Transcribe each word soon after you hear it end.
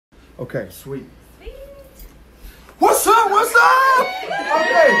Okay, sweet. Sweet. What's up? What's up?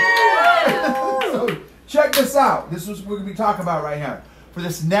 Okay. So check this out. This is what we're going to be talking about right here. For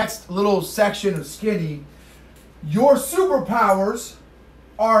this next little section of Skinny, your superpowers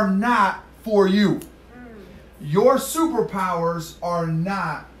are not for you. Your superpowers are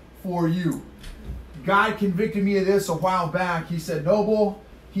not for you. God convicted me of this a while back. He said, Noble,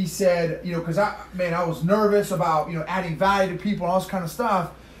 he said, because I was nervous about, adding value to people and all this kind of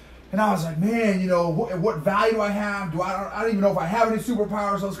stuff. And I was like, man, what value do I have? I don't even know if I have any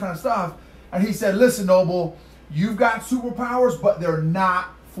superpowers, all this kind of stuff. And he said, listen, Noble, you've got superpowers, but they're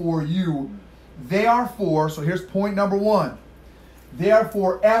not for you. They are for, so here's point number one. They are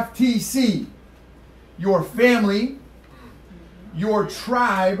for FTC, your family, your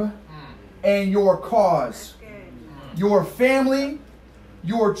tribe, and your cause. Your family,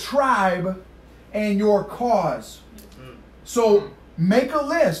 your tribe, and your cause. So make a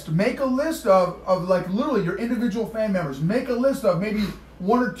list. Make a list of like literally your individual family members. Make a list of maybe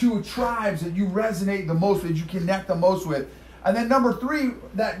one or two tribes that you resonate the most with, you connect the most with. And then number three,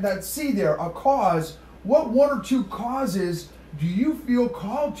 that C there, a cause. What one or two causes do you feel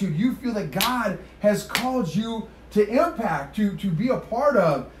called to? Do you feel that God has called you to impact, to be a part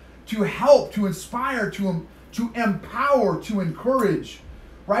of, to help, to inspire, to empower, to encourage,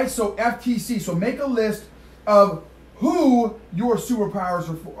 right? So FTC, so make a list of who your superpowers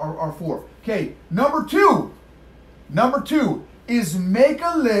are for. Okay, number two is make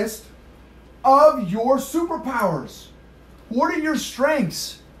a list of your superpowers. What are your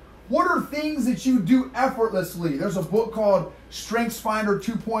strengths? What are things that you do effortlessly? There's a book called Strengths Finder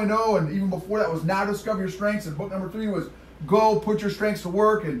 2.0, and even before that was Now Discover Your Strengths, and book number 3 was Go Put Your Strengths to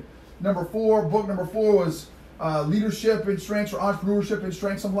Work, and book number 4 was Leadership and Strengths, or Entrepreneurship and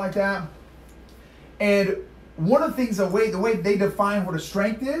Strengths, something like that. And one of the things, the way they define what a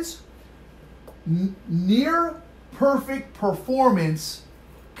strength is, near perfect performance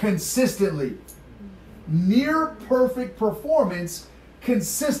consistently. Near perfect performance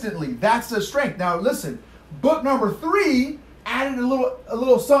consistently. That's the strength. Now listen, book number 3 added a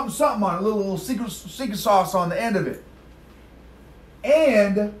little something on it, a little secret sauce on the end of it.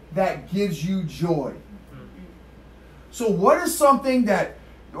 And that gives you joy. So what is something that,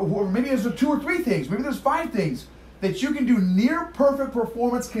 or maybe there's 2 or 3 things, maybe there's 5 things that you can do near perfect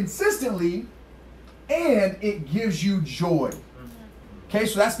performance consistently and it gives you joy. Okay,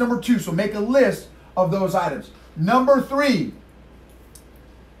 so that's number 2. So make a list of those items. Number 3,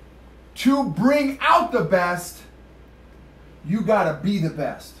 to bring out the best, you gotta be the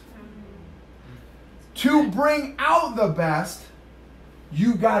best. To bring out the best,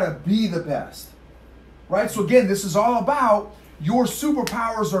 you gotta be the best. Right? So again, this is all about your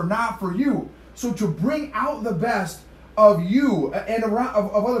superpowers are not for you. So to bring out the best of you and around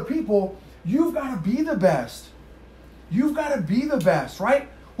of other people, you've got to be the best. You've got to be the best, right?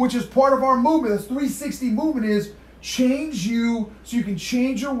 Which is part of our movement. This 360 movement is change you so you can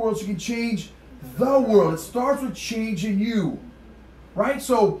change your world, so you can change the world. It starts with changing you, right?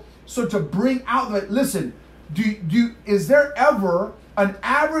 So to bring out the, listen, is there ever an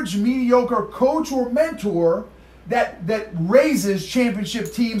average mediocre coach or mentor that raises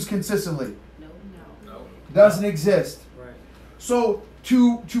championship teams consistently? No. Doesn't exist. Right. So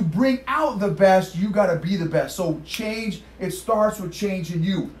to bring out the best, you got to be the best. So change, it starts with changing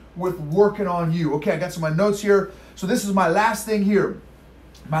you, with working on you. Okay, I got some of my notes here. So this is my last thing here.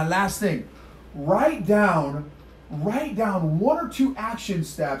 My last thing. Write down 1 or 2 action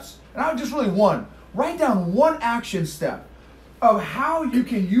steps, and not just really one. Write down 1 action step of how you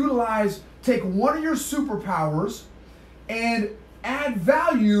can take one of your superpowers and add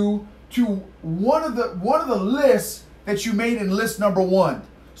value to one of the lists that you made in list number 1.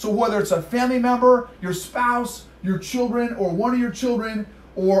 So whether it's a family member, your spouse, your children, or one of your children,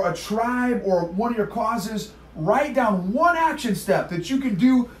 or a tribe, or one of your causes, write down 1 action step that you can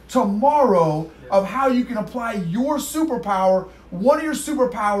do tomorrow of how you can apply your superpower, one of your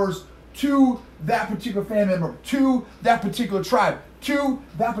superpowers, to that particular family member, to that particular tribe, to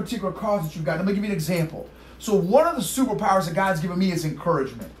that particular cause that you've got. Let me give you an example. So one of the superpowers that God's given me is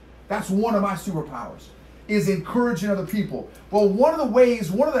encouragement. That's one of my superpowers, is encouraging other people. Well, one of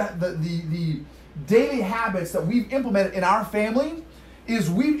the daily habits that we've implemented in our family is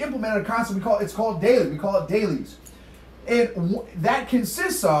we've implemented a concept it's called daily. We call it dailies. And that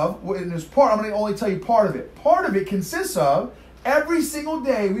consists of, and there's I'm going to only tell you part of it. Part of it consists of every single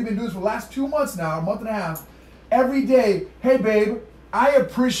day, we've been doing this for the last 2 months now, a month and a half, every day, hey babe, I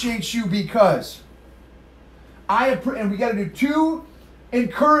appreciate you because. And we got to do 2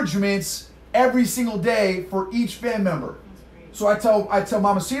 encouragements every single day for each family member. So I tell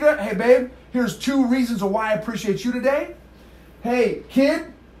Mamacita, hey babe, here's 2 reasons of why I appreciate you today. Hey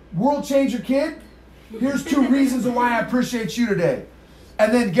kid, world changer kid, here's 2 reasons of why I appreciate you today.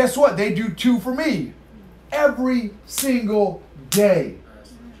 And then guess what? They do 2 for me every single day.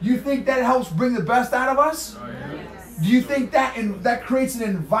 You think that helps bring the best out of us? Oh, yes. Do you think that creates an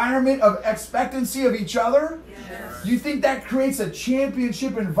environment of expectancy of each other? Yes. Do you think that creates a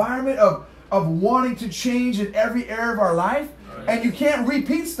championship environment of wanting to change in every area of our life? Oh, yes. And you can't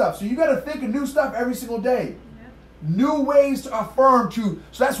repeat stuff, so you got to think of new stuff every single day. New ways to affirm so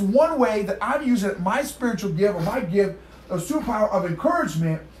that's one way that I'm using my spiritual gift or my gift of superpower of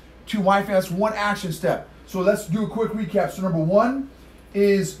encouragement to my family. That's one action step. So let's do a quick recap. So number 1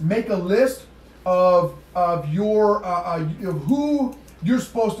 is make a list of your of who you're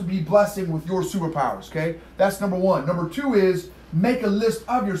supposed to be blessing with your superpowers. Okay, that's number 1. Number 2 is make a list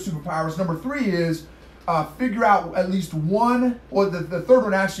of your superpowers. Number 3 is figure out at least one. Or the third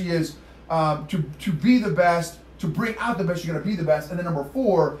one actually is to be the best. To bring out the best, you're going to be the best. And then number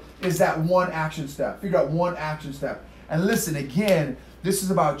 4 is that one action step. Figure out one action step. And listen, again, this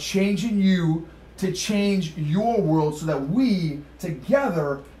is about changing you to change your world so that we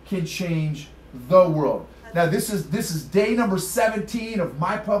together can change the world. Now, this is day number 17 of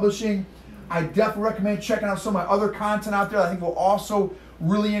my publishing. I definitely recommend checking out some of my other content out there. I think will also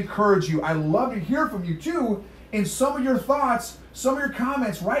really encourage you. I love to hear from you too in some of your thoughts, some of your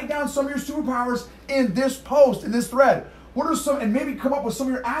comments. Write down some of your superpowers in this post, in this thread. What are some, and maybe come up with some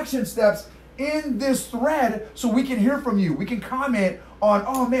of your action steps in this thread so we can hear from you. We can comment on,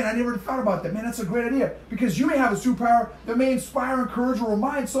 oh man, I never thought about that. Man, that's a great idea. Because you may have a superpower that may inspire, encourage, or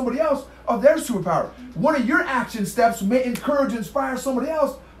remind somebody else of their superpower. One of your action steps may encourage, inspire somebody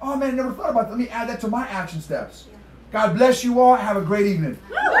else. Oh man, I never thought about that. Let me add that to my action steps. God bless you all. Have a great evening.